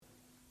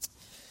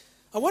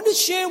I want to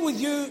share with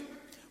you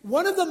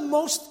one of the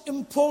most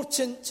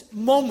important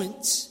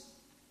moments,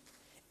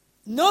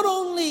 not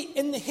only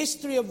in the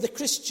history of the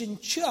Christian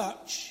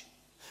church,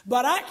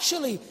 but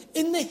actually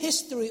in the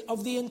history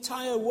of the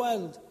entire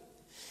world.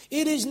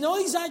 It is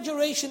no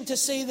exaggeration to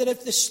say that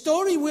if the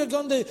story we're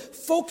going to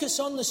focus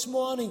on this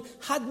morning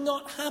had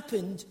not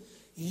happened,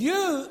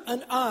 you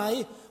and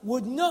I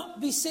would not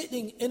be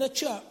sitting in a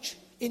church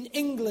in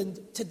England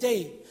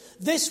today.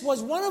 This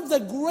was one of the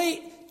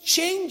great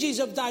changes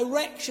of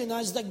direction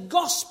as the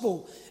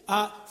gospel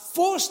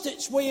forced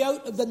its way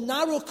out of the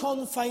narrow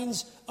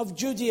confines of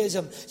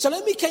Judaism. So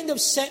let me kind of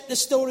set the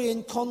story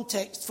in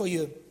context for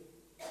you.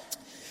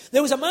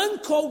 There was a man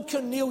called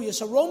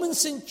Cornelius, a Roman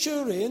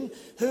centurion,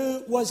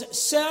 who was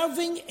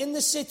serving in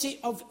the city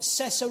of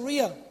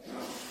Caesarea.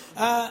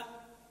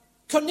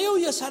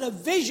 Cornelius had a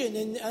vision,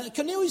 and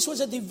Cornelius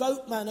was a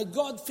devout man, a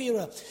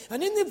God-fearer.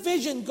 And in the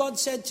vision, God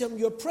said to him,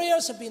 your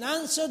prayers have been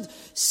answered.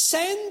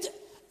 Send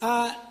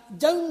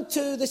down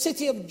to the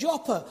city of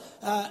Joppa,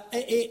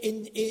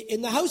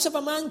 in the house of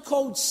a man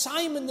called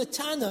Simon the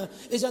Tanner,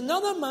 is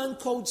another man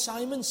called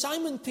Simon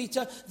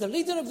Peter, the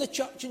leader of the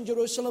church in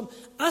Jerusalem.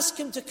 Ask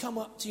him to come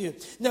up to you.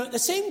 Now, at the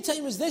same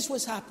time as this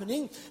was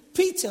happening,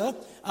 Peter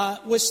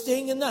was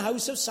staying in the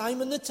house of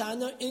Simon the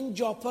Tanner in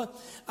Joppa,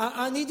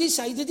 and he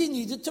decided he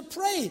needed to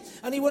pray.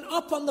 And he went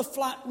up on the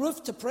flat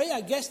roof to pray,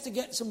 I guess to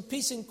get some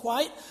peace and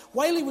quiet.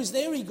 While he was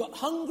there, he got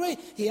hungry.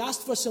 He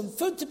asked for some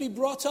food to be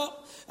brought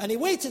up, and he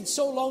waited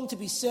so long to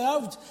be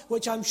served,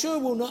 which I'm sure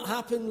will not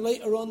happen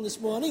later on this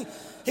morning.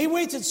 He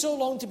waited so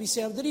long to be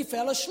served that he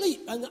fell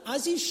asleep. And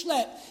as he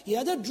slept, he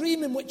had a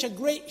dream in which a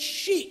great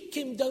sheet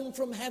came down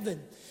from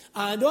heaven.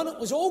 And on it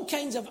was all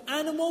kinds of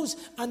animals,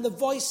 and the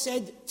voice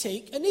said,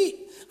 take and eat.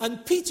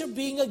 And Peter,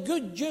 being a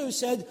good Jew,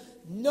 said,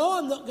 no,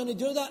 I'm not going to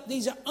do that.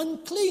 These are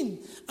unclean.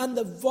 And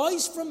the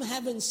voice from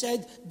heaven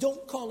said,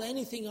 don't call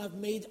anything I've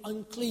made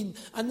unclean.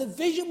 And the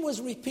vision was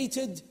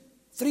repeated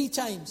 3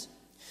 times.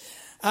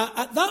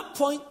 At that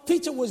point,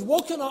 Peter was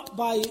woken up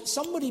by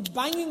somebody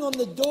banging on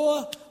the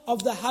door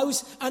of the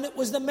house, and it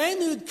was the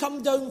men who had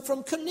come down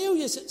from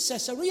Cornelius at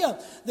Caesarea.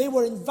 They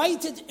were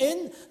invited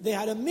in, they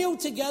had a meal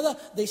together,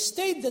 they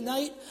stayed the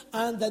night,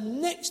 and the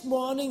next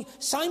morning,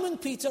 Simon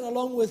Peter,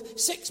 along with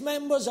 6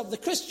 members of the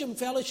Christian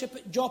fellowship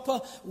at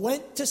Joppa,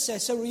 went to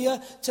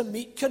Caesarea to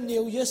meet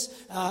Cornelius.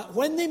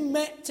 When they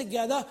met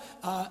together,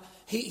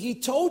 he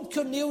told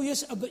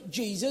Cornelius about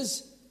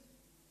Jesus.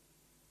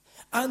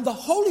 And the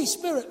Holy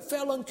Spirit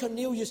fell on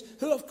Cornelius,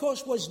 who of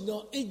course was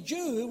not a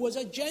Jew, who was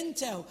a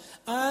Gentile.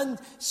 And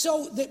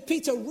so that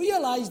Peter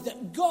realized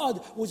that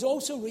God was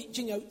also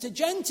reaching out to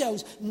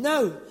Gentiles.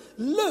 Now,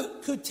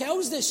 Luke, who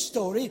tells this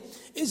story,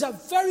 is a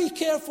very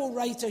careful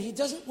writer. He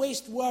doesn't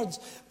waste words.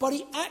 But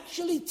he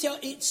actually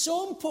it's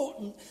so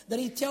important that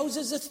he tells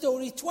us the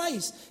story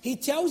twice. He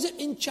tells it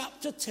in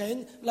chapter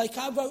 10, like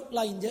I've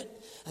outlined it.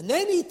 And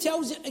then he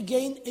tells it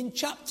again in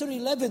chapter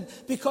 11,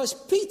 because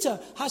Peter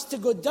has to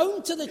go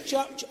down to the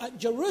church at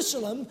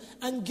Jerusalem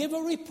and give a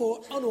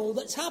report on all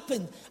that's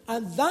happened.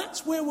 And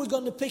that's where we're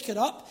going to pick it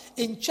up,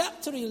 in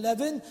chapter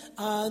 11,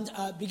 and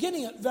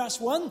beginning at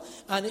verse 1,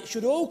 and it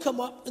should all come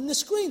up on the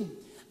screen.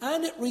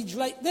 And it reads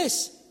like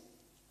this.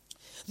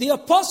 The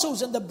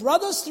apostles and the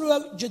brothers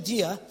throughout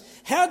Judea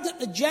heard that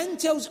the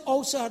Gentiles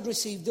also had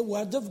received the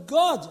word of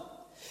God.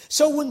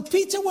 So when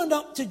Peter went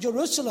up to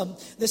Jerusalem,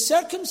 the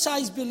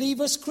circumcised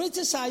believers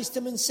criticized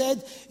him and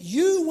said,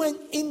 you went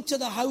into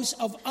the house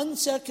of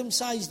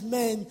uncircumcised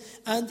men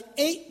and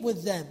ate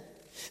with them.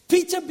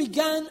 Peter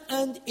began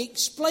and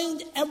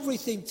explained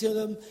everything to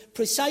them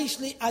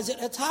precisely as it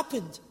had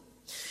happened.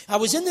 I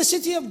was in the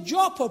city of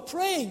Joppa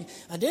praying,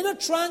 and in a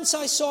trance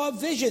I saw a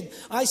vision.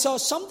 I saw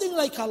something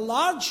like a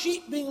large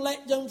sheet being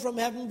let down from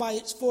heaven by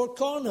its 4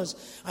 corners,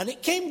 and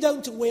it came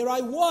down to where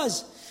I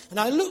was. And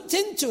I looked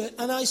into it,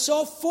 and I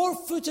saw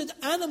 4-footed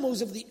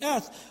animals of the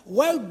earth,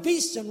 wild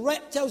beasts and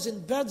reptiles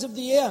and birds of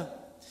the air.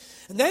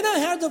 And then I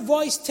heard a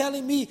voice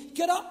telling me,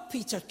 get up,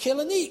 Peter,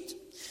 kill and eat.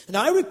 And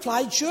I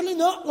replied, surely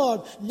not,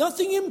 Lord.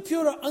 Nothing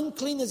impure or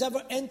unclean has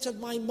ever entered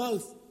my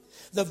mouth.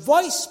 The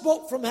voice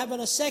spoke from heaven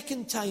a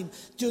second time,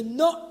 do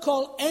not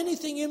call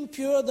anything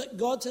impure that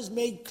God has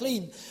made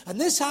clean.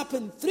 And this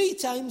happened 3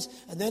 times,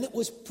 and then it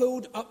was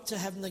pulled up to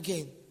heaven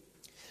again.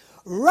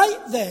 Right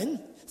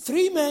then,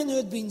 3 men who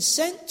had been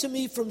sent to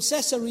me from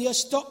Caesarea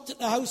stopped at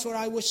the house where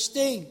I was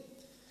staying.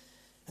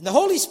 And the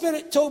Holy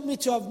Spirit told me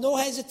to have no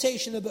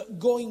hesitation about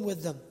going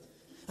with them.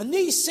 And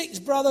these 6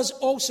 brothers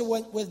also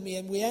went with me,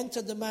 and we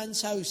entered the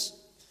man's house.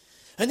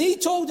 And he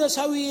told us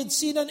how he had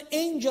seen an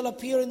angel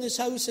appear in his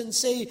house and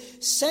say,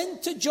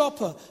 send to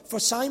Joppa for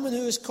Simon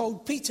who is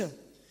called Peter.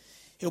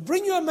 He'll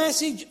bring you a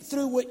message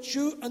through which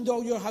you and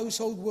all your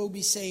household will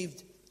be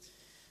saved.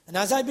 And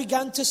as I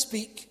began to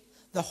speak,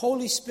 the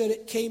Holy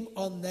Spirit came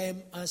on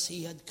them as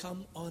he had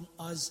come on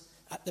us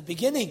at the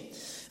beginning.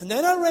 And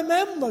then I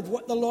remembered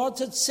what the Lord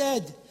had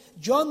said.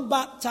 John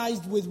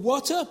baptized with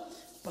water,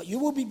 but you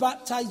will be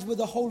baptized with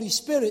the Holy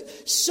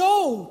Spirit.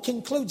 So,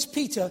 concludes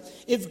Peter,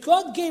 if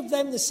God gave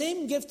them the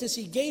same gift as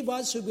he gave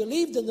us who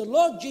believed in the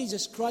Lord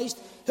Jesus Christ,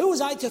 Who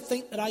was I to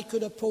think that I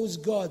could oppose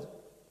God?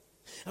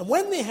 And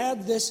when they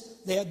heard this,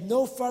 they had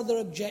no further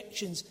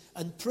objections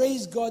and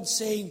praised God,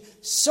 saying,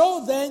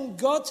 so then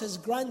God has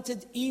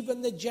granted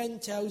even the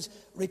Gentiles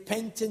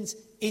repentance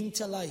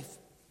into life.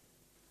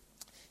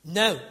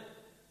 Now,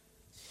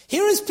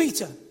 here is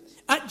Peter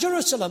at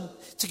Jerusalem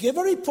to give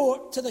a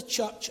report to the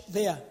church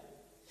there.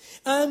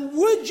 And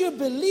would you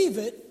believe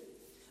it,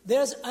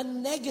 there's a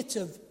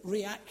negative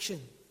reaction.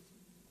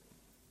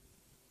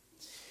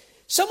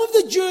 Some of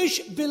the Jewish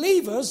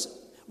believers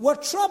were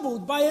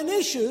troubled by an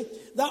issue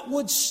that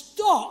would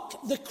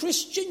stalk the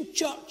Christian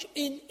church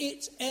in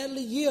its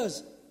early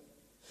years.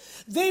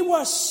 They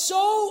were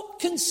so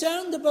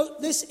concerned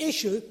about this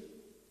issue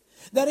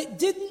that it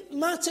didn't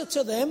matter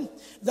to them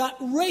that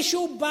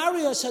racial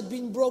barriers had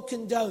been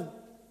broken down.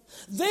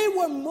 They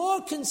were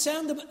more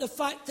concerned about the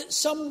fact that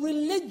some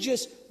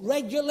religious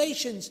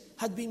regulations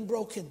had been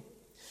broken.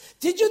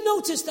 Did you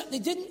notice that they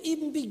didn't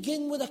even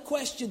begin with a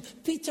question?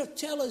 Peter,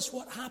 tell us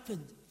what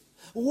happened.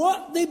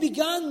 What they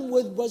began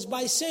with was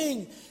by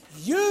saying,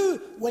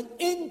 you went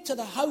into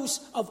the house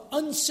of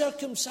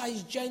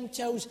uncircumcised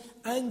Gentiles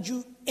and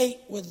you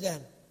ate with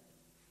them.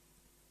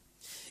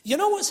 You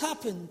know what's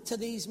happened to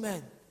these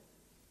men?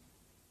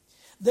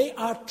 They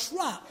are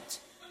trapped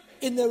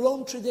in their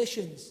own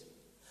traditions.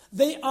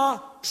 They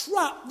are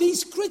trapped.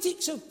 These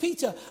critics of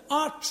Peter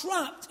are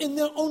trapped in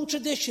their own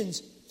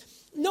traditions.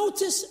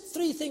 Notice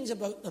three things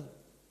about them.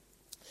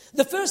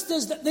 The first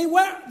is that they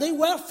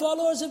were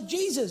followers of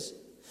Jesus.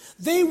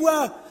 They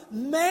were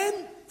men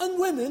and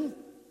women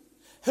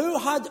who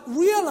had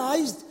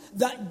realized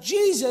that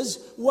Jesus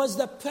was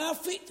the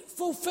perfect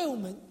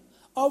fulfillment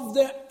of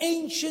their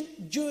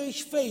ancient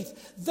Jewish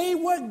faith. They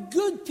were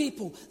good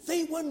people.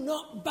 They were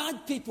not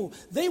bad people.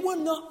 They were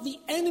not the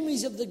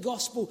enemies of the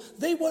gospel.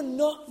 They were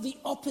not the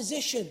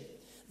opposition.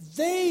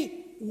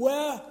 They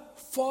were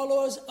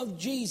followers of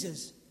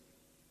Jesus.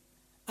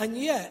 And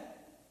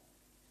yet,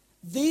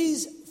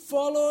 these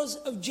followers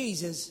of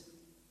Jesus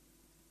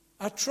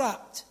are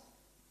trapped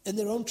in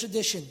their own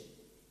tradition.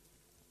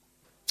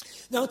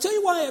 Now, I'll tell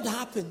you why it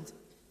happened.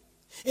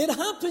 It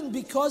happened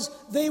because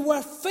they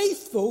were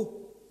faithful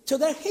to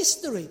their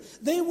history.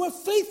 They were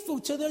faithful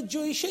to their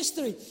Jewish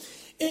history.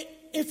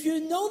 If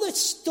you know the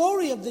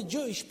story of the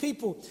Jewish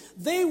people,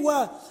 they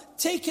were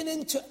taken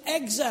into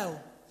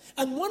exile.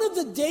 And one of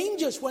the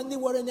dangers when they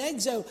were in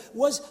exile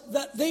was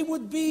that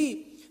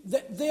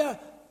their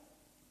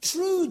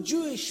true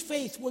Jewish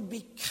faith would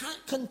be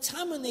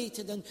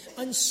contaminated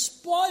and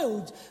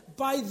spoiled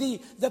by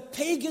the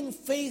pagan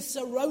faiths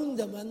around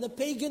them and the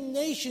pagan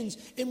nations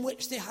in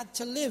which they had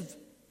to live.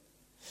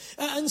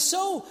 And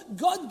so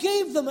God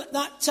gave them at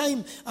that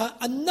time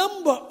a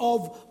number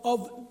of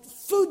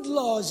food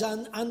laws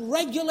and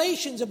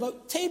regulations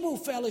about table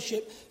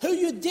fellowship, who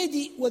you did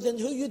eat with and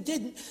who you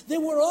didn't. They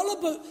were all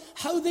about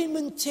how they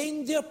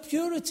maintained their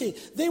purity.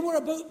 They were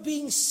about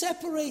being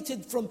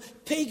separated from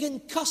pagan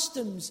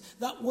customs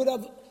that would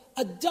have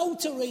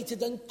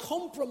adulterated and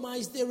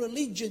compromised their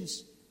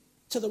allegiance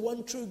to the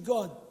one true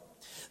God.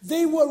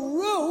 They were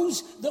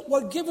rules that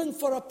were given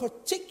for a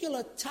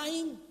particular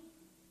time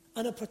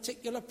and a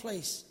particular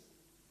place.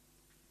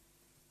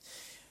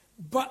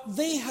 But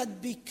they had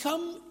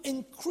become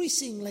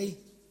increasingly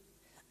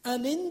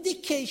an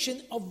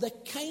indication of the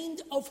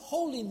kind of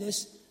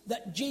holiness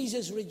that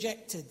Jesus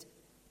rejected.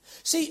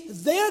 See,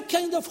 their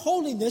kind of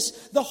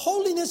holiness, the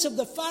holiness of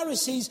the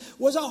Pharisees,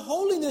 was a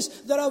holiness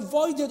that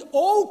avoided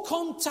all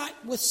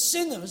contact with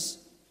sinners,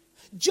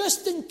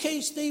 just in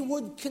case they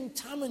would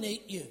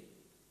contaminate you.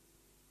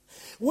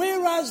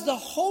 Whereas the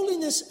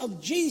holiness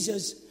of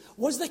Jesus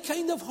was the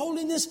kind of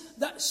holiness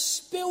that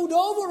spilled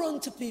over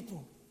onto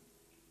people.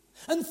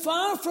 And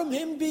far from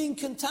him being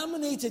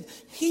contaminated,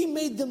 he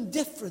made them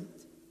different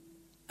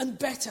and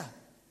better.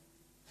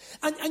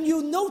 And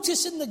you'll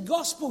notice in the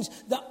Gospels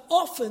that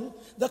often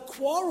the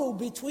quarrel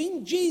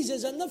between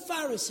Jesus and the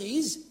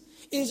Pharisees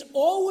is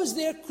always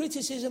their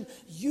criticism.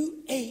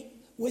 You ate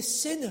with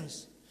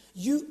sinners.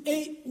 You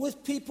ate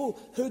with people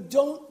who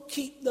don't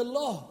keep the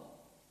law.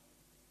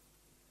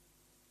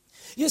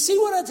 You see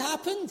what had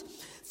happened?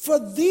 For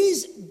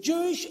these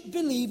Jewish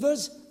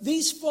believers,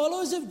 these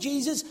followers of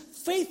Jesus,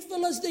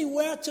 faithful as they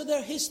were to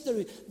their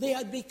history, they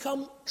had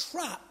become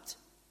trapped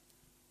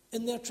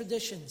in their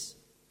traditions.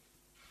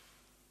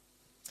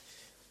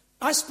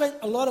 I spent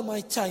a lot of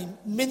my time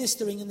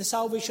ministering in the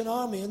Salvation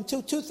Army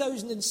until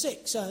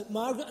 2006.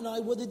 Margaret and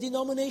I were the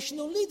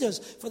denominational leaders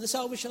for the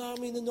Salvation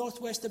Army in the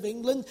northwest of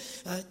England.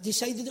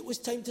 Decided it was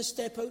time to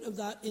step out of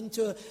that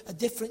into a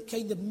different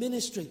kind of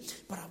ministry.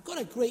 But I've got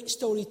a great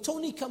story.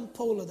 Tony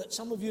Campola, that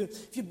some of you,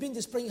 if you've been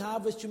to Spring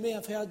Harvest, you may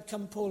have heard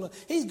Campola.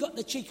 He's got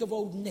the cheek of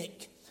old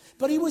Nick.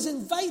 But he was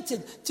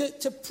invited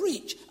to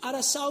preach at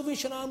a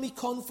Salvation Army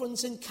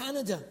conference in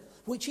Canada,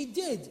 which he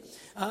did.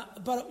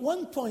 But at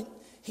one point,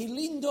 he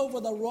leaned over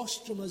the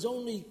rostrum as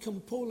only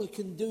Campola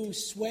can do,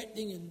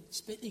 sweating and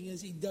spitting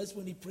as he does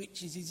when he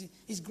preaches.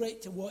 He's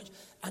great to watch.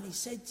 And he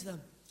said to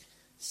them,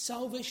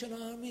 Salvation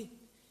Army,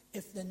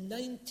 if the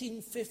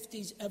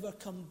 1950s ever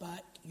come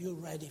back, you're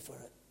ready for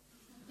it.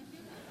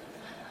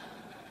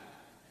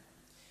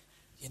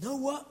 You know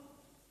what?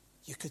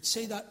 You could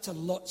say that to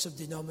lots of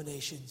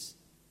denominations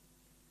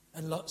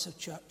and lots of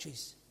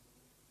churches.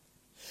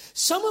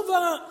 Some of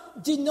our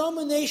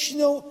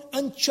denominational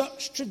and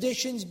church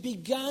traditions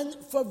began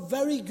for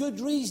very good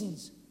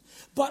reasons.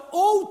 But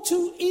all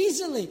too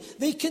easily,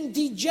 they can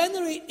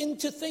degenerate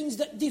into things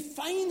that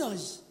define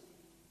us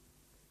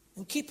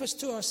and keep us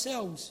to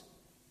ourselves.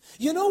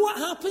 You know what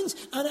happens?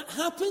 And it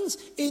happens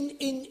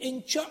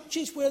in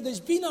churches where there's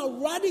been a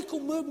radical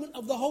movement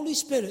of the Holy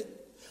Spirit.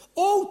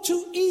 All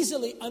too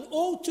easily and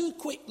all too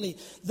quickly,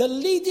 the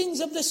leadings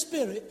of the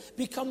Spirit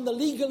become the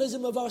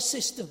legalism of our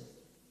system.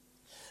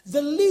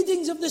 The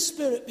leadings of the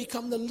Spirit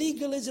become the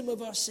legalism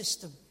of our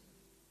system.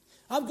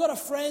 I've got a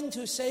friend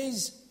who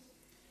says,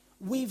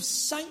 we've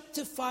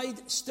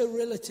sanctified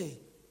sterility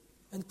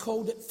and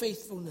called it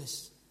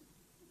faithfulness.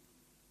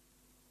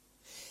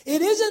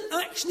 It isn't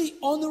actually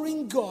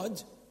honouring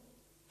God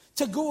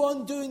to go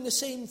on doing the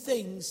same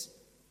things.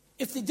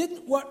 If they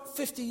didn't work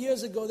 50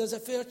 years ago, there's a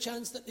fair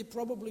chance that they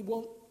probably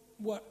won't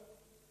work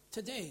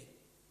today.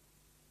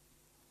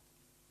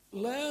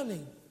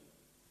 Learning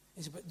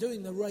is about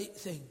doing the right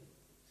thing,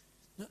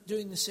 not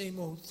doing the same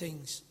old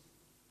things.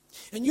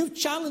 And you've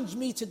challenged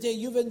me today,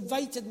 you've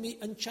invited me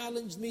and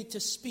challenged me to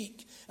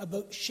speak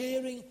about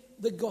sharing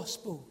the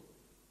gospel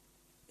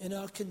in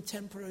our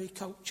contemporary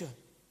culture.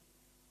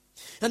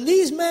 And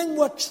these men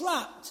were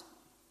trapped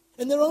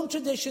in their own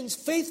traditions,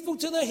 faithful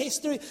to their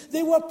history.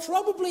 They were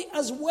probably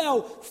as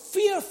well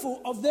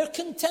fearful of their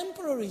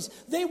contemporaries.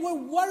 They were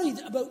worried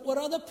about what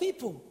other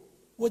people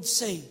would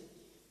say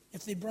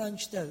if they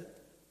branched out.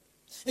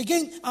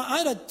 Again, I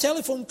had a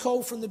telephone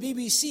call from the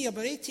BBC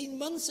about 18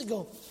 months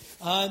ago.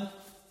 And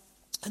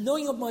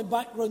knowing of my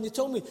background, they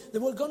told me they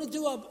were going to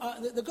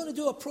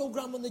do a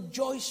program on the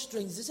Joyce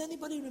strings. Does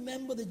anybody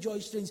remember the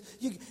Joyce strings?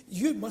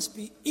 You must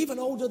be even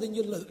older than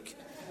you look.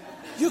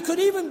 You could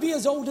even be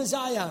as old as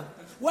I am.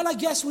 Well, I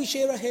guess we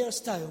share a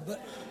hairstyle, but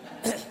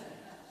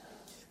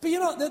you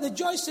know, the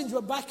Joyce strings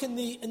were back in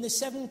the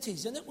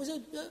 70s, and it was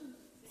a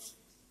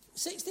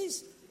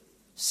 60s?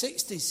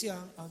 60s, yeah,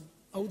 I'm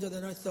older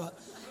than I thought.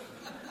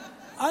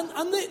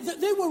 And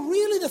they were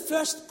really the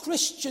first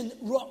Christian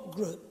rock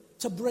group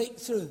to break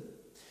through.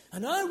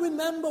 And I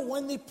remember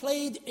when they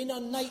played in a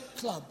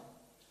nightclub,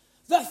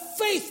 the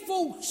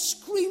faithful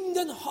screamed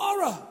in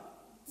horror.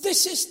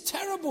 This is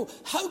terrible.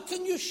 How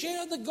can you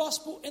share the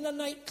gospel in a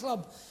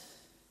nightclub?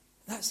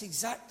 That's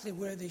exactly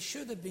where they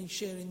should have been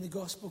sharing the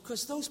gospel,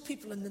 because those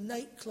people in the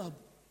nightclub,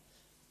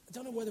 I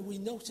don't know whether we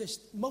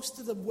noticed, most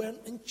of them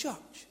weren't in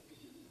church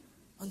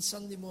on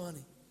Sunday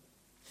morning.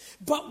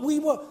 But we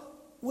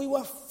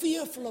were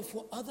fearful of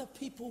what other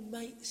people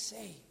might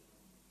say.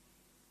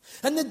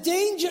 And the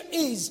danger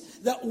is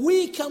that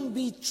we can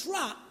be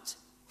trapped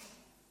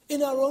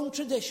in our own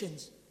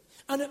traditions,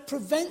 and it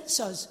prevents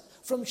us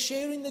from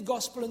sharing the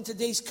gospel in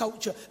today's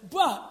culture.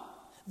 But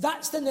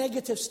that's the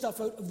negative stuff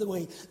out of the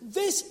way.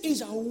 This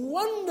is a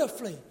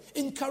wonderfully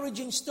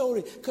encouraging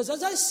story, because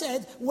as I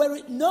said, were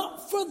it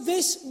not for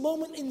this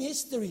moment in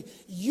history,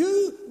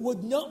 you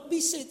would not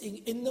be sitting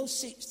in those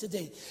seats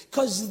today.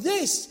 Because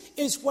this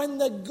is when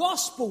the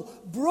gospel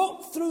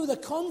broke through the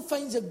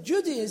confines of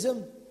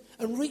Judaism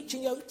and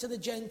reaching out to the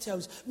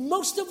Gentiles.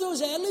 Most of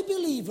those early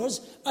believers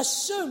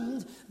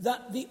assumed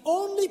that the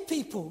only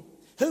people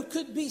who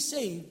could be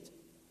saved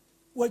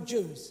were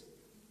Jews.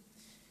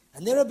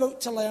 And they're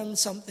about to learn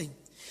something.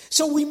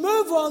 So we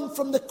move on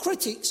from the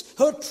critics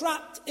who are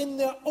trapped in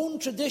their own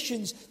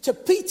traditions to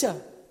Peter,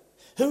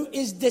 who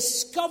is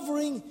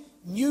discovering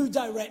new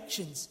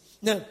directions.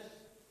 Now,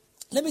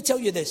 let me tell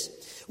you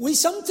this. We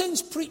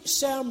sometimes preach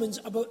sermons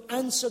about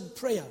answered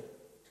prayer.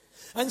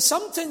 And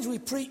sometimes we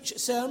preach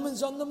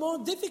sermons on the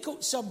more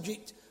difficult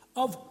subject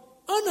of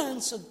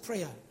unanswered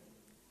prayer.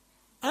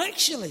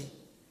 Actually,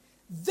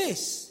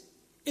 this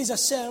is a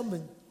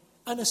sermon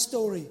and a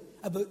story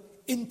about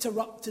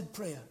interrupted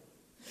prayer.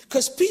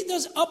 Because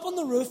Peter's up on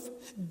the roof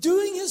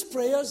doing his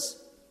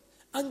prayers,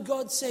 and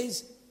God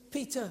says,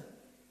 Peter,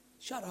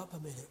 shut up a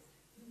minute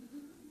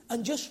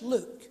and just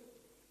look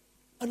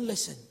and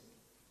listen.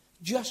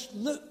 Just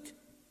look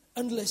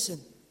and listen.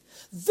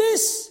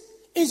 This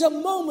is a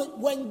moment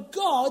when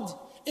God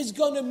is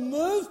going to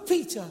move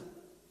Peter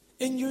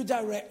in new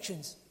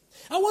directions.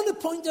 I want to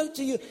point out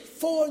to you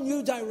 4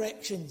 new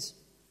directions.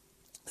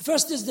 The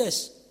first is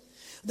this,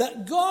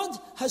 that God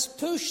has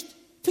pushed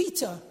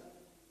Peter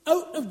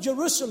out of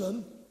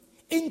Jerusalem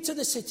into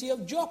the city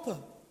of Joppa.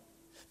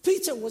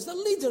 Peter was the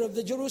leader of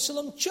the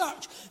Jerusalem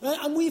church,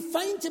 and we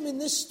find him in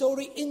this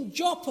story in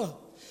Joppa.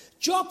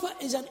 Joppa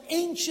is an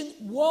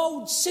ancient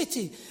walled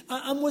city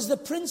and was the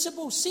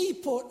principal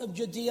seaport of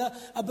Judea,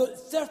 about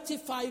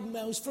 35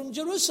 miles from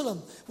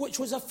Jerusalem, which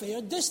was a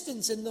fair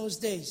distance in those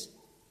days.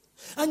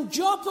 And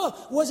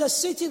Joppa was a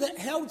city that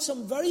held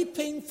some very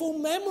painful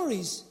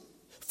memories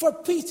for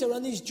Peter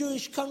and his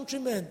Jewish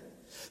countrymen.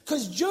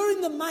 Because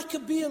during the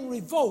Maccabean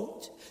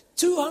revolt,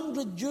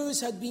 200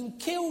 Jews had been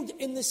killed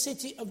in the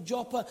city of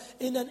Joppa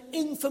in an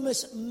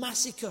infamous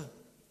massacre.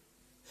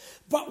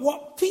 But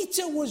what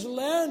Peter was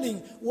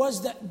learning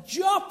was that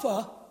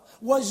Joppa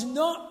was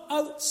not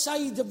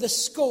outside of the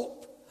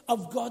scope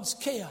of God's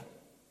care.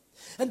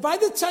 And by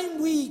the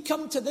time we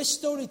come to this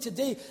story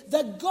today,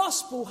 the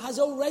gospel has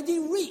already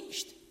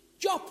reached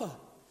Joppa.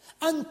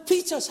 And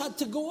Peter's had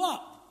to go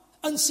up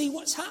and see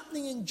what's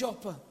happening in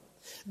Joppa.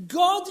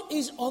 God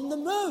is on the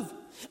move.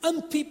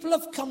 And people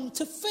have come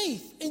to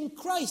faith in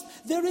Christ.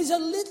 There is a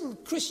little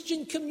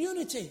Christian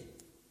community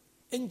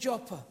in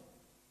Joppa.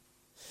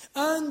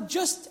 And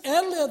just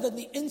earlier than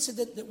the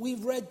incident that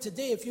we've read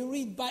today, if you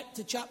read back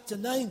to chapter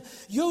 9,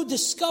 you'll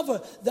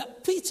discover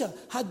that Peter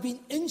had been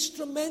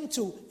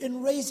instrumental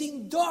in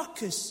raising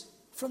Dorcas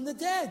from the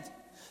dead.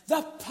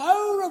 The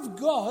power of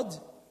God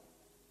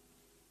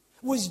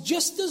was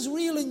just as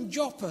real in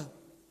Joppa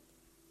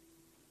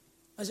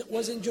as it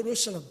was in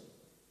Jerusalem.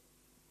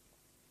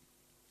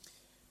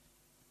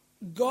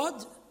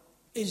 God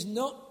is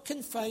not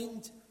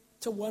confined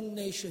to one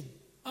nation.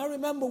 I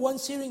remember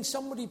once hearing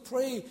somebody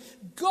pray,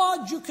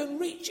 God, you can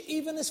reach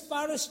even as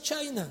far as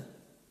China.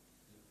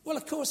 Well,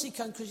 of course he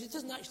can, because he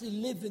doesn't actually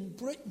live in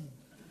Britain.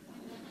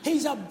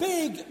 He's a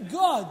big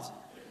God.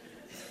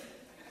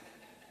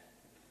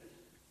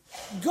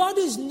 God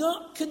is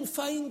not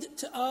confined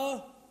to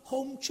our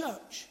home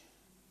church.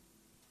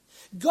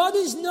 God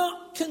is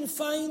not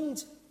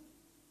confined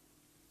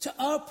to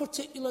our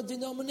particular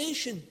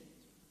denomination.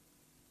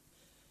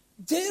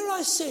 Dare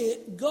I say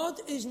it,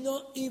 God is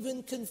not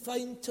even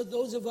confined to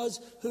those of us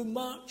who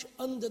march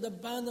under the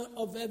banner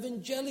of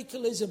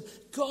evangelicalism.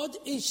 God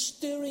is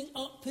stirring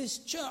up his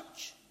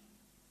church.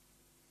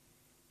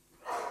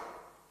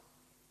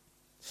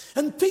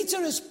 And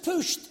Peter is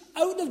pushed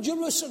out of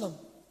Jerusalem.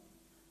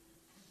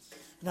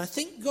 And I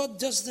think God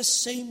does the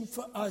same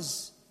for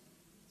us.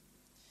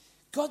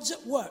 God's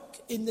at work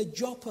in the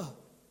Joppa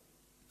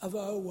of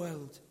our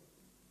world.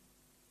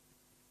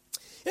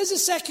 Here's a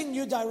second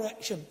new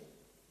direction.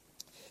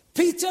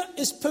 Peter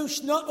is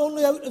pushed not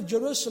only out of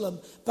Jerusalem,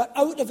 but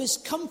out of his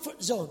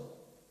comfort zone.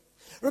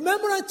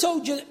 Remember I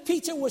told you that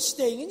Peter was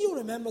staying, and you'll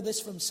remember this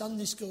from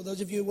Sunday school,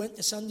 those of you who went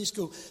to Sunday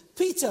school.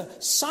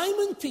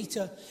 Simon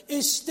Peter,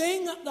 is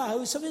staying at the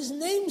house of his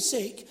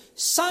namesake,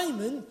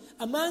 Simon,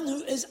 a man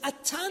who is a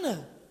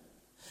tanner.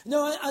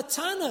 Now, a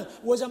tanner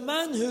was a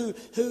man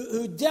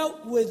who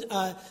dealt with,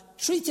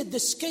 treated the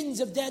skins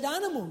of dead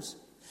animals.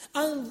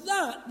 And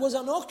that was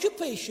an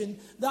occupation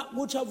that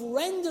would have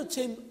rendered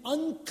him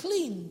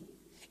unclean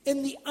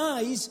in the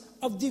eyes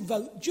of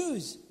devout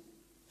Jews.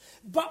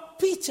 But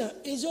Peter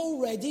is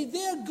already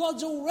there.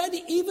 God's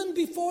already, even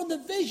before the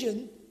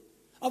vision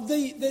of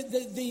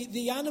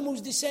the animals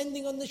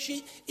descending on the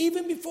sheep,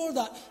 even before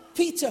that,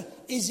 Peter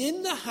is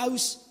in the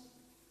house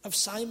of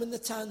Simon the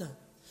tanner.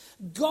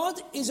 God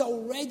is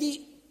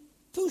already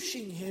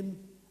pushing him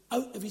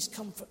out of his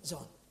comfort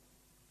zone.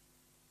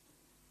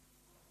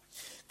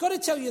 Got to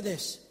tell you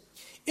this.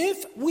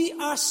 If we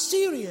are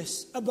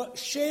serious about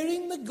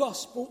sharing the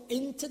gospel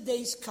in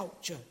today's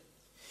culture,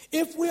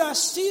 if we are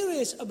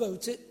serious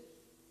about it,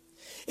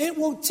 it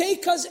will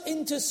take us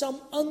into some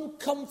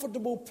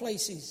uncomfortable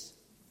places.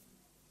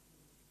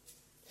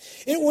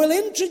 It will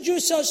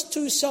introduce us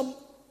to some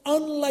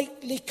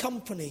unlikely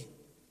company.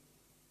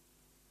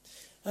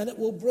 And it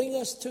will bring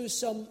us to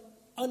some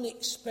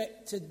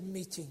unexpected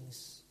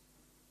meetings.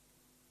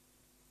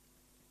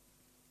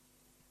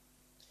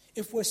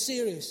 If we're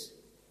serious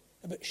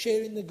about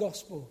sharing the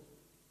gospel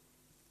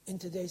in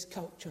today's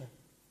culture.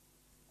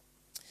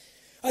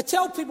 I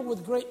tell people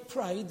with great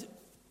pride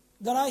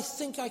that I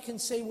think I can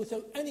say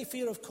without any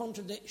fear of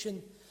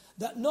contradiction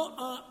that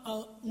not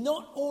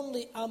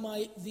only am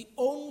I the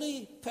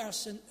only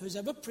person who's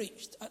ever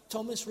preached at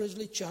Thomas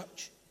Risley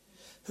Church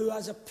who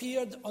has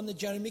appeared on the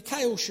Jeremy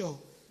Kyle show.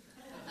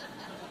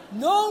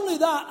 Not only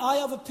that, I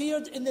have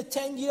appeared in the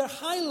 10-year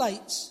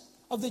highlights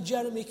of the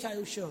Jeremy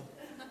Kyle show.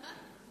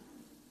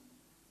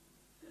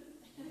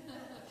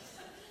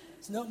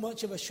 It's not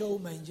much of a show,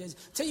 mind you.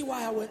 Tell you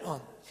why I went on.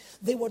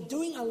 They were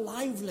doing a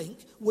live link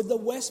with the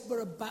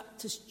Westboro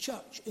Baptist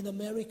Church in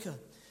America.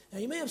 Now,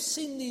 you may have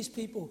seen these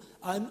people.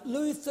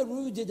 Louis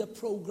Theroux did a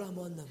program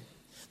on them.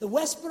 The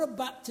Westboro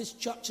Baptist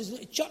Church is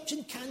a church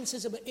in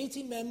Kansas, about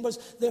 80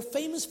 members. They're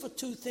famous for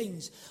two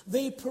things.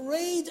 They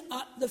parade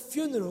at the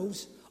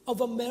funerals of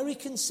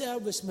American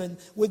servicemen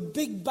with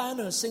big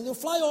banners saying, they'll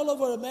fly all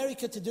over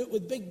America to do it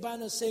with big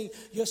banners saying,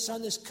 your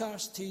son is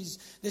cursed,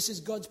 this is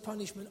God's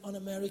punishment on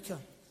America.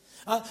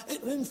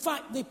 In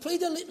fact, they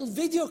played a little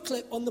video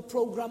clip on the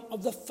program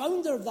of the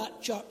founder of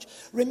that church.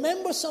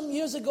 Remember some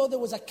years ago there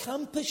was a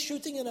campus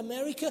shooting in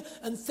America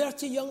and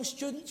 30 young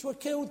students were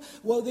killed?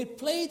 Well, they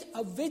played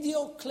a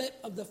video clip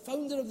of the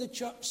founder of the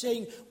church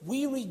saying,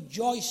 we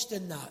rejoiced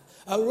in that.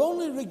 Our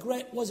only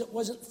regret was it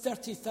wasn't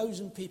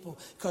 30,000 people,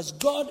 because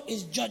God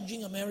is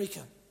judging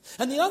America.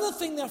 And the other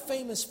thing they're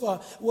famous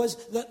for was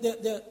that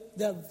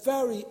they're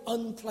very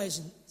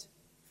unpleasant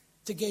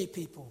to gay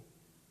people.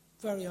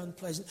 Very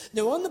unpleasant.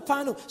 Now, on the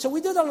panel, so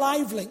we did a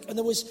live link, and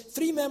there was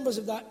 3 members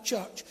of that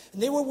church,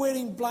 and they were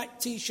wearing black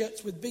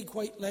T-shirts with big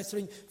white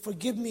lettering.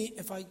 Forgive me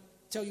if I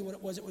tell you what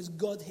it was. It was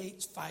God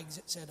hates fags,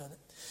 it said on it.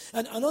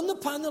 And on the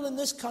panel in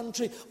this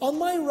country, on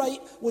my right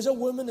was a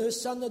woman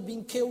whose son had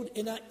been killed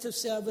in active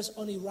service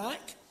on Iraq.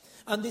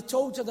 And they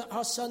told her that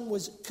her son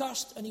was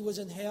cursed and he was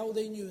in hell.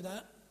 They knew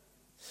that.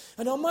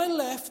 And on my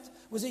left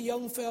was a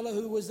young fellow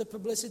who was the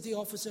publicity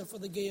officer for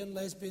the gay and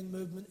lesbian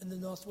movement in the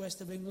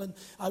northwest of England.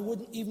 I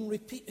wouldn't even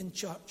repeat in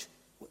church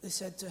what they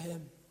said to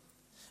him.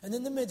 And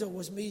in the middle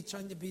was me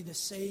trying to be the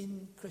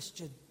sane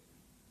Christian.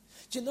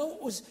 Do you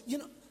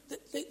know,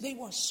 they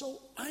were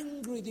so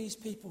angry, these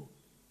people.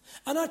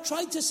 And I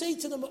tried to say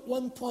to them at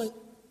one point,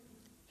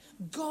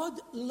 God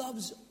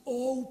loves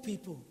all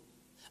people.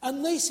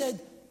 And they said,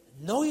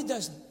 no, he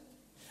doesn't.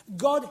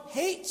 God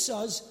hates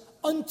us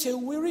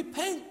until we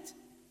repent.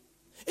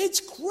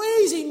 It's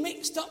crazy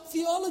mixed up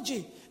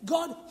theology.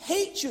 God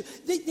hates you.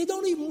 They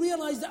don't even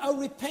realize that our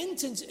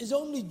repentance is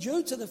only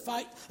due to the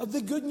fact of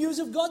the good news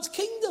of God's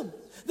kingdom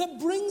that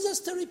brings us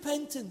to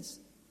repentance.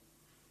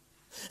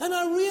 And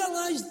I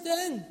realized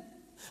then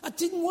I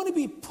didn't want to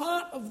be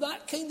part of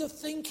that kind of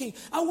thinking.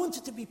 I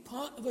wanted to be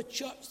part of a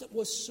church that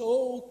was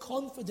so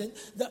confident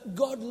that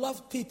God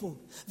loved people,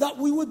 that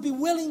we would be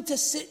willing to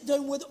sit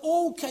down with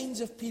all kinds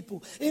of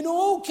people in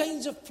all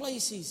kinds of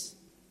places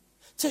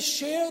to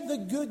share the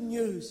good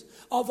news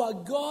of a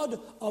God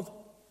of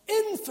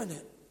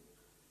infinite,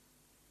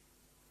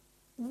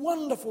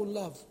 wonderful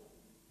love.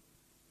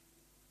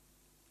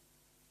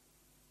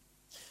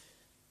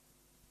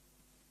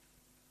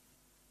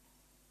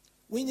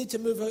 We need to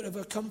move out of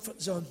our comfort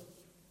zone.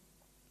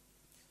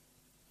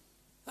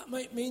 That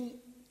might mean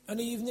an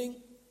evening,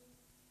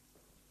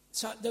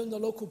 sat down in the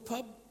local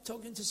pub,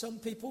 talking to some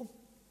people.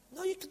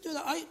 No, you can do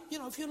that.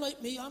 If you're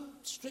like me, I'm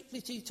strictly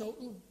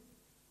teetotal.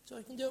 So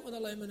I can do it with a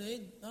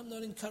lemonade. I'm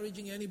not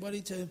encouraging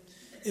anybody to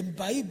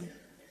imbibe.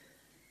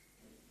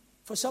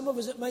 For some of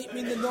us, it might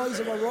mean the noise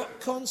of a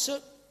rock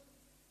concert.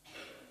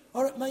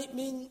 Or it might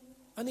mean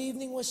an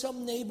evening with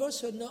some neighbours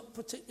who are not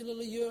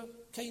particularly your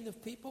kind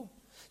of people.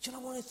 Do you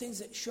know, one of the things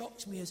that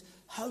shocks me is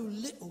how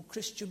little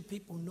Christian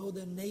people know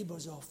their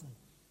neighbours often.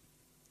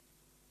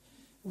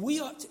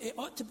 It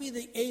ought to be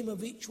the aim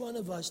of each one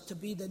of us to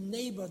be the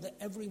neighbour that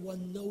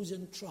everyone knows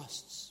and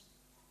trusts.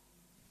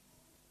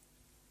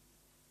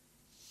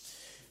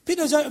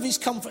 Peter's out of his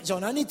comfort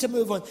zone. I need to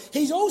move on.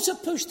 He's also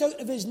pushed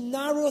out of his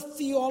narrow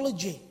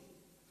theology.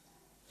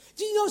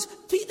 Do you notice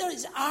Peter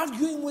is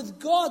arguing with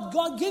God?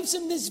 God gives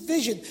him this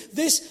vision.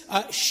 This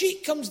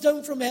sheet comes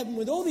down from heaven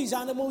with all these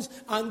animals,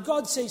 and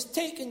God says,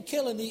 take and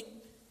kill and eat.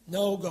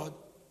 No, God,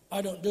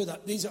 I don't do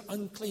that. These are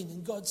unclean.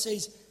 And God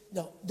says,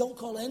 no, don't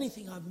call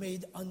anything I've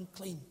made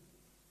unclean.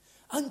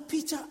 And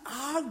Peter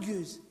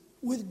argues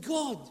with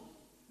God.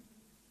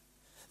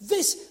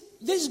 This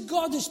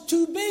God is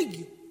too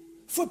big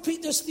for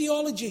Peter's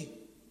theology.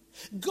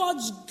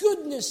 God's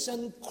goodness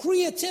and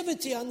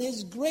creativity and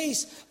his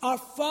grace are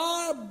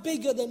far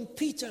bigger than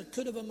Peter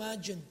could have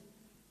imagined.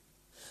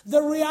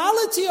 The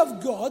reality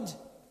of God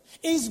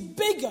is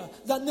bigger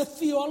than the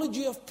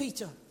theology of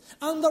Peter.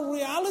 And the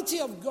reality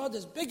of God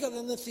is bigger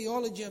than the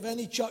theology of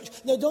any church.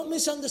 Now, don't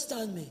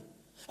misunderstand me.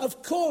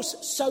 Of course,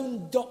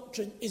 sound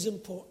doctrine is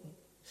important.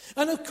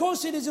 And of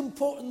course, it is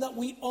important that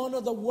we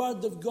honour the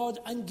Word of God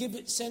and give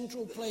it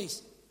central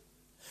place.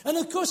 And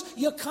of course,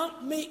 you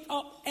can't make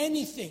up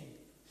anything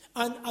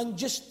and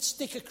just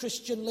stick a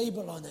Christian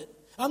label on it.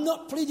 I'm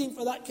not pleading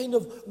for that kind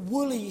of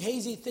woolly,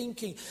 hazy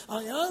thinking.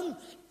 I am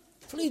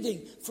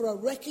pleading for a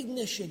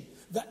recognition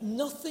that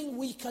nothing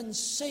we can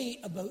say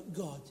about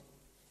God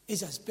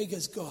is as big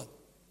as God.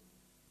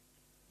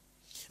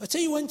 I'll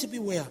tell you when to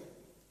beware.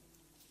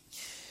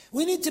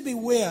 We need to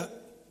beware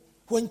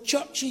when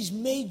churches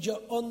major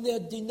on their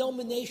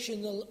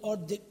denominational or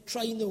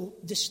doctrinal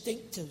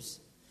distinctives.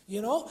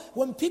 You know,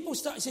 when people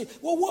start to say,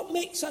 well, what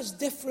makes us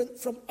different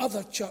from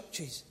other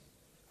churches?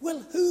 Well,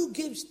 who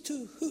gives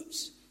two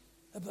hoots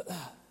about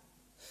that?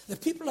 The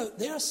people out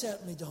there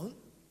certainly don't.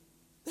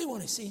 They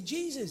want to see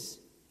Jesus.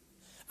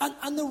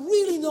 And they're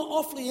really not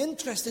awfully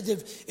interested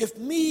if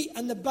me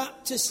and the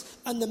Baptists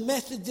and the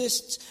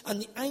Methodists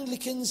and the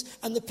Anglicans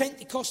and the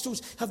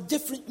Pentecostals have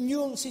different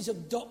nuances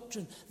of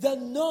doctrine. They're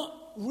not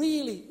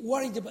really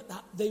worried about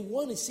that. They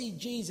want to see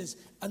Jesus,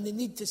 and they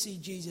need to see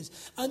Jesus.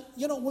 And,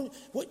 you know,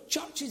 what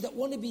churches that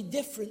want to be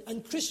different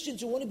and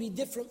Christians who want to be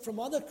different from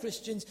other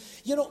Christians,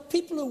 you know,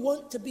 people who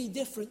want to be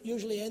different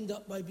usually end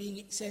up by being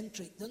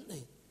eccentric, don't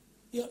they?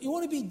 You know, you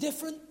want to be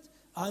different?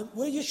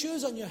 Wear your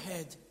shoes on your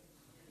head.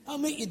 I'll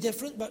make you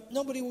different, but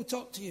nobody will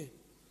talk to you.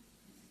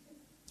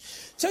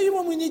 Tell you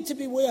when we need to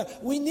beware.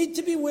 We need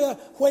to beware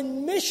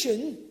when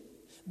mission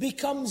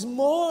becomes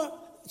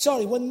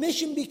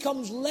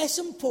less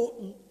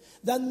important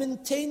than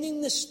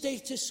maintaining the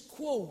status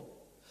quo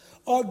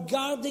or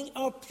guarding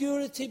our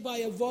purity by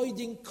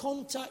avoiding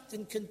contact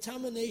and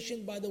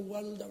contamination by the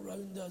world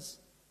around us.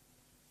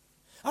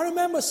 I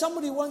remember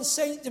somebody once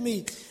saying to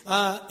me,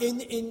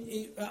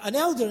 an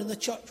elder in the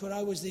church where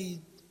I was the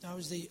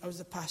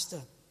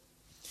pastor,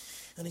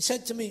 and he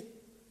said to me,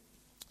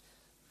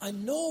 I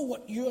know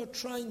what you're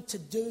trying to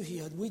do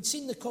here. We'd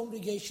seen the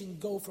congregation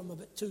go from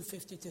about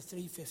 250 to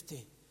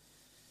 350.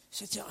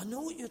 He said, I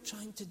know what you're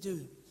trying to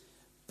do,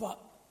 but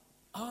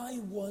I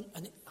want,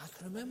 and I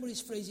can remember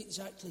his phrase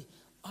exactly,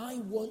 I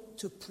want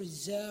to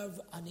preserve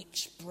an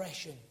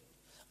expression.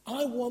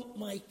 I want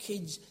my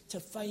kids to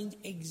find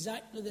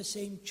exactly the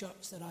same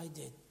church that I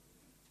did.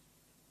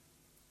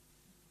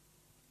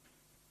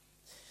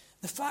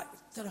 The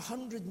fact that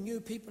 100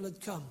 new people had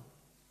come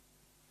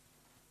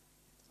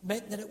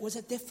meant that it was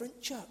a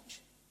different church.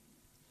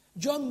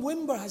 John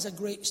Wimber has a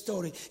great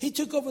story. He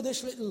took over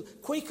this little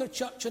Quaker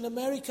church in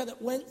America that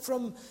went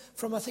from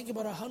I think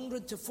about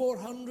 100 to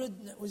 400,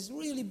 and it was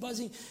really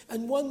buzzing.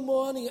 And one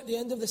morning at the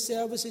end of the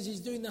service, as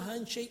he's doing the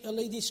handshake, a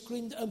lady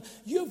screamed at him,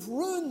 "You've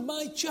ruined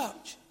my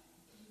church."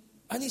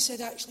 And he said,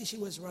 actually, she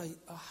was right.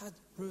 I had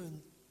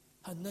ruined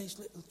a nice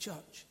little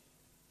church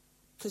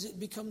because it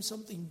become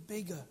something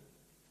bigger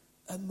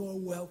and more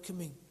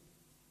welcoming.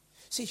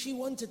 See, she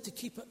wanted to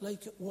keep it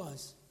like it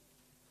was.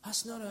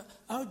 That's not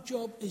our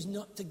job is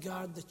not to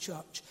guard the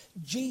church.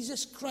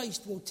 Jesus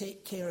Christ will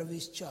take care of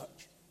his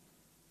church.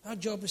 Our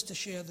job is to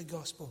share the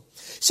gospel.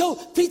 So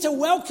Peter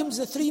welcomes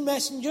the three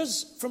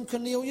messengers from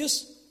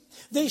Cornelius.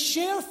 They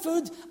share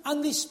food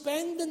and they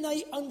spend the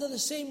night under the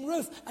same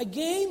roof.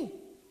 Again,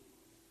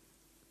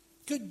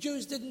 good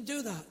Jews didn't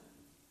do that.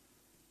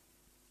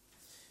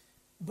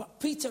 But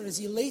Peter, as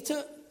he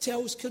later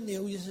tells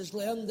Cornelius, has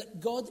learned that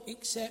God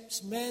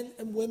accepts men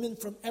and women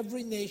from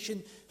every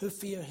nation who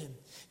fear him.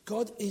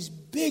 God is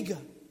bigger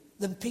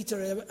than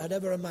Peter had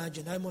ever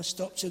imagined. I must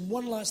stop soon.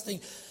 One last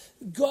thing.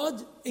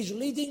 God is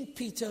leading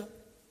Peter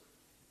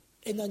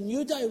in a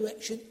new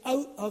direction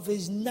out of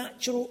his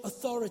natural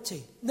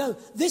authority. Now,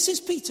 this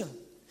is Peter.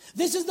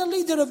 This is the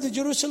leader of the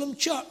Jerusalem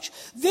church.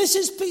 This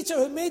is Peter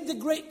who made the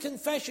great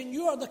confession,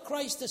 "You are the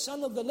Christ, the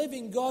Son of the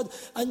living God."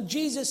 And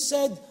Jesus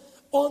said,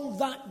 on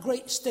that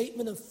great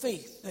statement of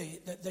faith,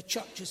 the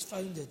church is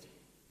founded.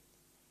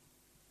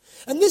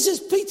 And this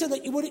is Peter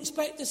that you would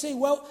expect to say,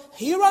 well,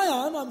 here I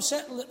am, I'm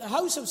settled at the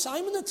house of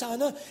Simon the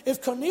Tanner.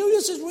 If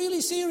Cornelius is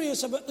really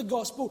serious about the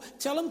gospel,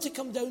 tell him to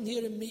come down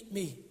here and meet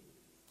me.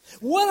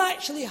 What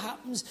actually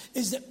happens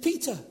is that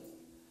Peter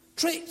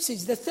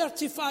traipses the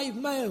 35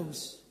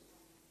 miles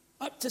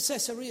up to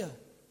Caesarea,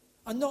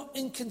 a not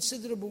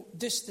inconsiderable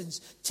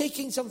distance,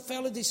 taking some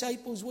fellow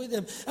disciples with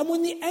him. And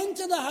when they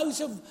enter the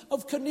house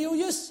of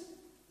Cornelius,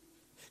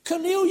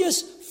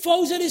 Cornelius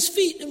falls at his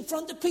feet in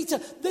front of Peter.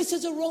 This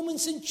is a Roman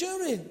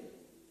centurion.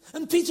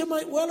 And Peter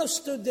might well have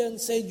stood there and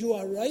said, "You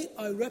are right,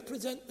 I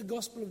represent the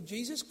gospel of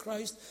Jesus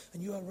Christ,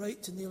 and you are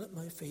right to kneel at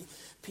my feet."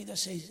 Peter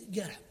says,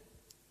 "Get up.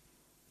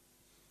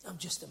 I'm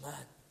just a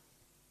man."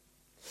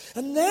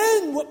 And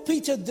then what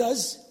Peter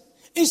does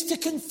is to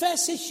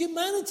confess his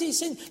humanity,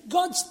 saying,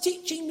 "God's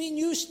teaching me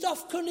new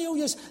stuff,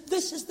 Cornelius.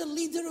 This is the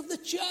leader of the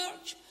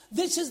church.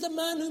 This is the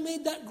man who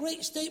made that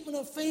great statement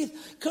of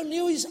faith.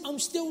 Cornelius, I'm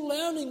still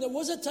learning. There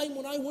was a time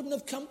when I wouldn't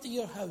have come to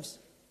your house,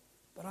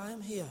 but I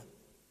am here."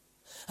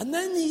 And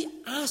then he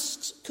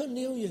asks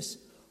Cornelius,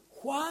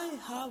 "Why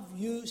have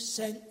you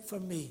sent for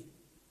me?"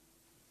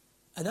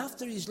 And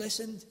after he's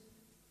listened,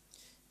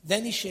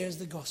 then he shares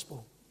the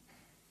gospel.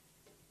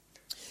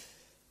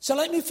 So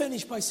let me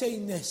finish by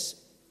saying this.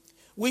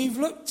 We've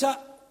looked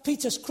at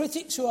Peter's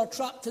critics who are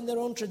trapped in their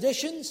own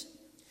traditions.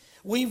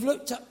 We've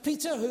looked at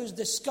Peter who's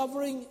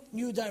discovering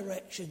new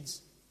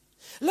directions.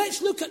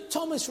 Let's look at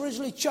Thomas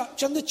Risley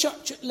Church and the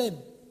church at Lim.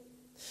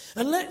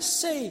 And let's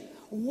say,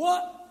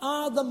 what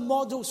are the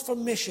models for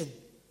mission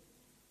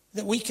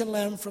that we can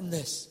learn from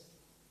this?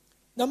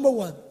 Number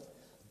one,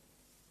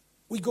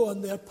 we go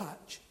on their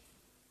patch.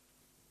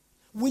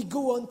 We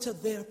go onto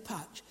their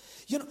patch.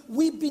 You know,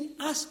 we've been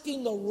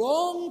asking the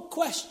wrong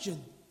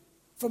question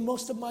for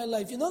most of my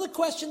life. You know the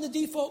question, the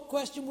default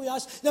question we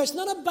ask? Now, it's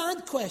not a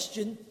bad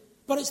question,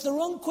 but it's the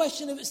wrong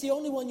question if it's the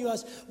only one you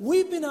ask.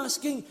 We've been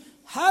asking,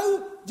 how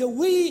do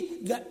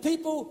we get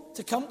people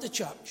to come to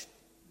church?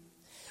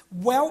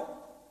 Well,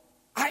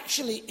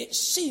 actually, it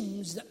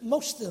seems that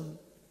most of them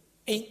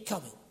ain't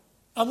coming.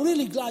 I'm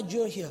really glad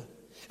you're here.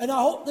 And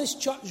I hope this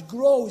church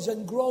grows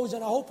and grows,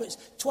 and I hope it's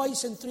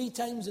twice and 3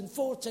 times and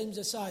 4 times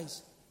the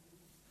size.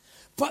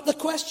 But the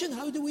question,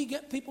 how do we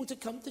get people to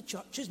come to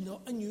church, is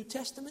not a New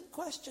Testament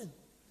question.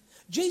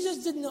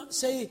 Jesus did not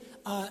say,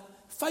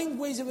 find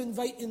ways of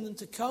inviting them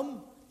to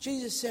come.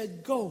 Jesus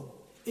said, go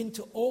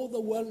into all the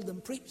world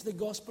and preach the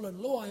gospel, and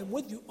lo, I am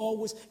with you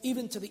always,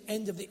 even to the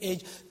end of the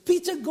age.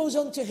 Peter goes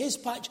on to his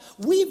patch.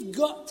 We've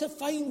got to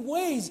find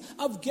ways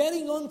of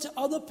getting onto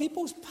other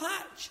people's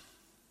patch.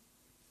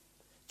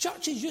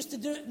 Churches used to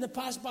do it in the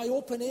past by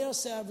open air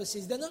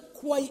services. They're not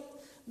quite,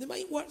 they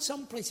might work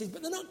some places,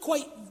 but they're not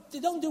quite, they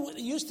don't do what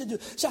they used to do.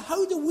 So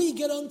how do we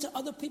get onto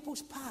other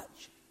people's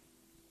patch?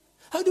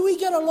 How do we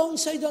get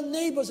alongside our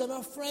neighbours and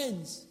our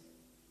friends?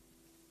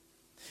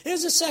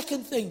 Here's the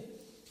second thing.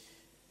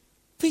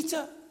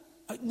 Peter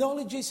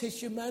acknowledges his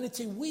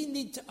humanity. We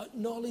need to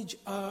acknowledge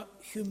our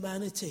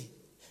humanity.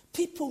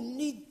 People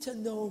need to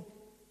know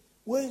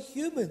we're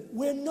human.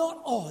 We're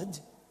not odd.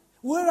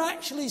 We're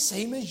actually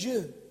same as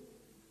you.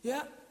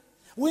 Yeah?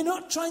 We're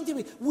not trying to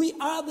be. We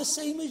are the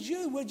same as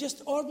you. We're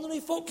just ordinary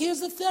folk.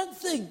 Here's the third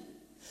thing.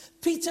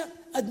 Peter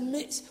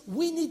admits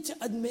we need to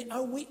admit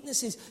our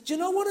weaknesses. Do you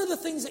know one of the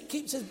things that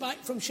keeps us back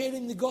from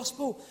sharing the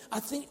gospel? I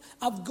think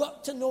I've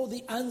got to know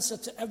the answer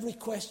to every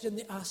question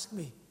they ask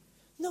me.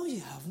 No,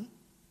 you haven't.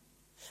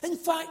 In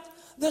fact,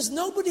 there's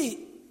nobody,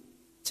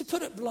 to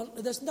put it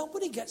bluntly, there's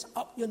nobody gets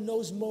up your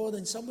nose more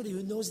than somebody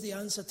who knows the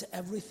answer to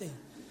everything.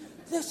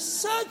 They're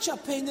such a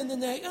pain in the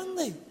neck, aren't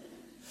they?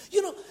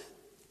 You know,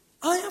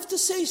 I have to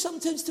say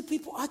sometimes to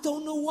people, I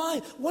don't know why.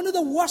 One of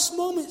the worst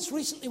moments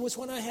recently was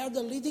when I heard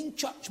a leading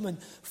churchman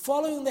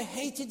following the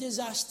Haiti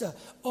disaster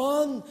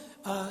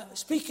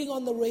speaking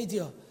on the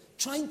radio,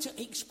 trying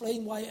to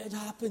explain why it had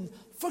happened.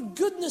 For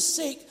goodness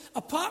sake,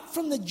 apart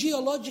from the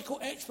geological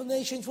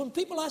explanations, when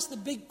people ask the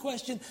big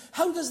question,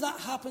 how does that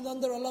happen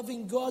under a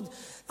loving God?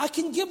 I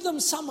can give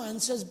them some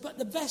answers, but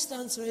the best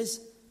answer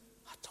is,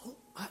 I don't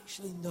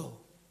actually know.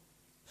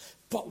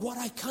 But what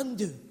I can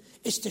do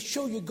is to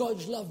show you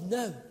God's love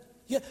now.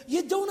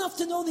 You don't have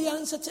to know the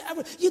answer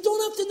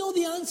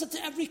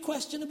to every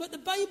question about the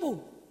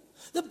Bible.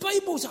 The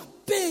Bible's a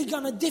big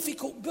and a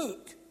difficult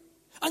book.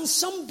 And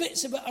some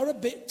bits of it are a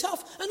bit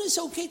tough. And it's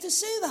okay to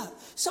say that.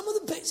 Some of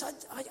the bits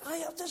I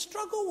have to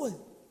struggle with.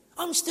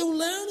 I'm still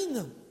learning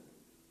them.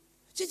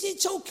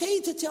 It's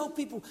okay to tell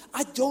people,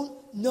 I don't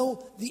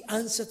know the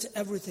answer to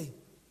everything.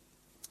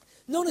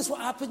 Notice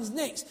what happens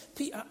next.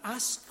 Peter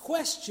asks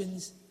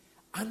questions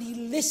and he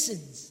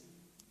listens.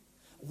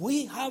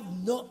 We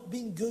have not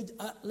been good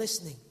at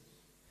listening.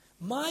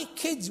 My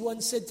kids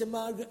once said to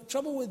Margaret,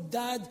 trouble with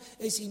Dad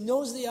is he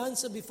knows the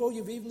answer before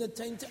you've even had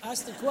time to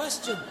ask the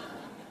question.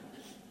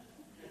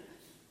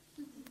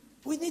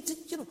 We need to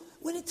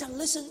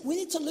listen. We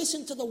need to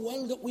listen to the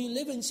world that we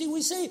live in. See,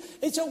 we say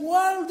it's a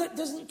world that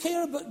doesn't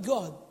care about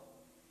God.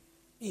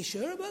 Are you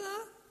sure about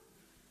that?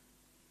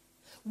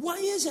 Why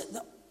is it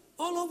that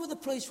all over the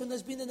place when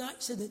there's been an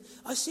accident,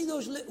 I see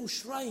those little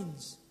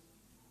shrines?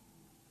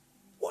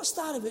 What's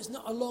that if it's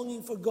not a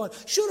longing for God?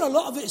 Sure, a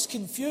lot of it is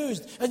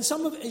confused and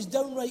some of it is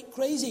downright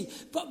crazy.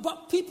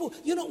 But people,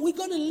 we've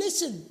got to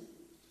listen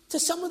to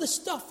some of the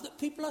stuff that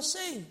people are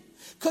saying.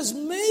 Because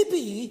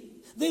maybe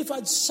they've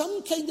had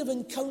some kind of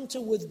encounter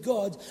with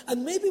God,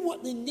 and maybe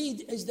what they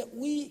need is that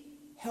we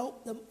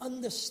help them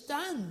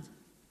understand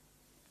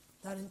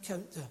that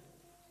encounter.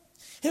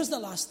 Here's the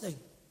last thing.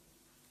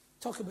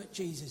 Talk about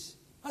Jesus.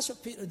 That's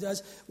what Peter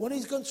does. When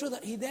he's gone through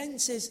that, he then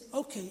says,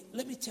 okay,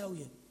 let me tell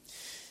you.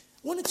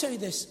 I want to tell you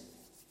this.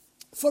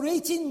 For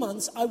 18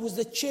 months, I was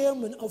the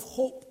chairman of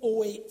Hope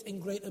 08 in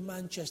Greater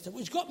Manchester,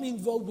 which got me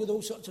involved with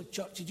all sorts of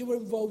churches. You were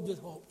involved with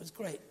Hope. It's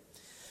great.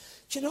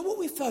 Do you know what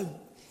we found?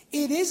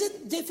 It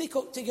isn't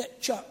difficult to get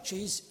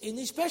churches,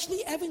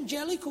 especially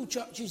evangelical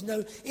churches now,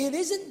 it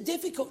isn't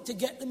difficult to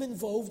get them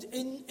involved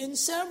in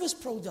service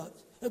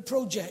projects. They'll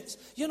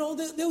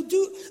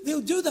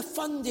do the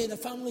fun day, the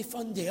family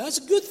fun day. That's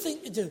a good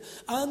thing to do.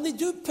 And they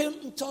do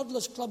parent and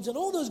toddlers clubs and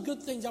all those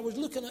good things. I was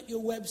looking at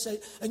your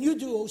website and you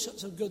do all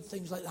sorts of good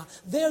things like that.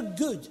 They're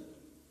good.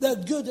 They're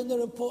good and they're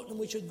important and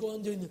we should go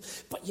on doing them.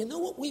 But you know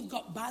what we've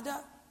got bad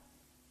at?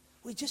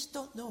 We just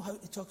don't know how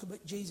to talk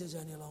about Jesus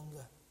any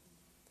longer.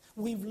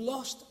 We've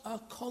lost our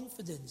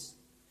confidence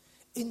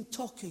in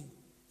talking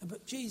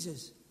about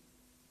Jesus.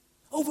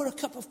 Over a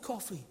cup of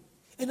coffee,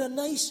 in a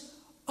nice,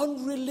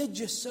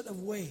 unreligious sort of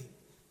way,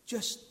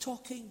 just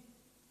talking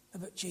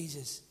about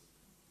Jesus.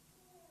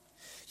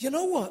 You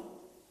know what?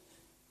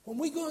 When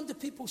we go into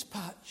people's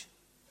patch,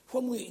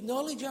 when we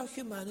acknowledge our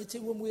humanity,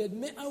 when we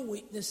admit our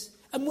weakness,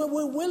 and when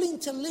we're willing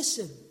to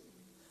listen,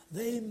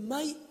 they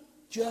might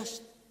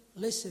just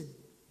listen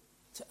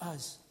to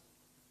us.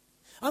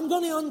 I'm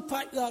going to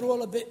unpack that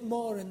all a bit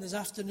more in this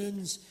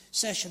afternoon's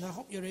session. I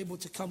hope you're able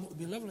to come. It would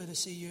be lovely to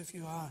see you if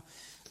you are.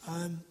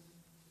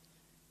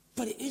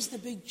 But it is the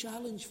big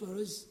challenge for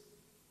us.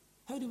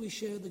 How do we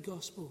share the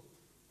gospel?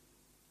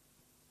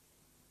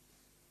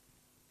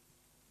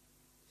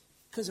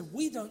 Because if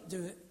we don't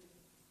do it,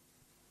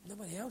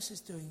 nobody else is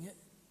doing it.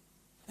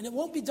 And it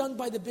won't be done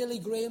by the Billy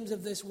Grahams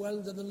of this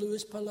world, or the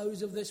Lewis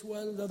Pallaus of this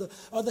world,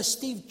 or the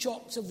Steve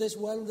Jobs of this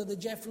world, or the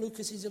Jeff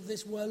Lucases of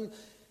this world.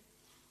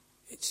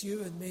 It's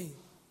you and me.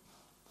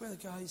 We're the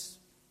guys.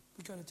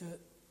 We've got to do it.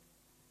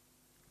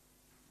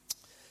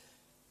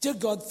 Dear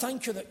God,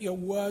 thank you that your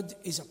word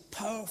is a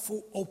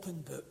powerful,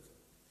 open book.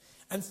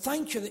 And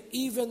thank you that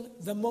even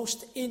the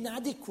most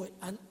inadequate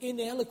and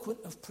ineloquent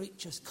of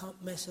preachers can't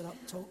mess it up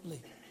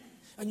totally.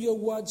 And your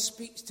word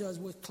speaks to us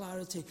with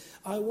clarity.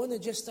 I want to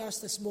just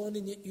ask this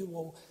morning that you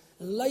will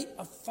light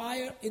a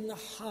fire in the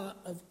heart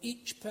of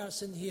each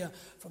person here,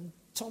 from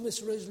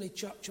Thomas Risley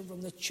Church and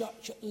from the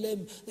church at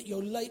Lim, that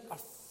you'll light a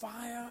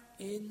fire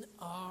in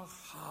our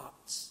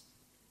hearts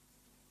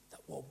that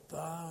will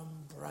burn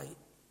bright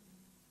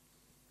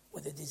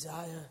with a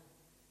desire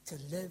to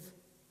live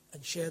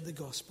and share the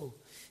gospel.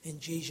 In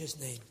Jesus'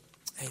 name,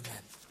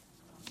 amen.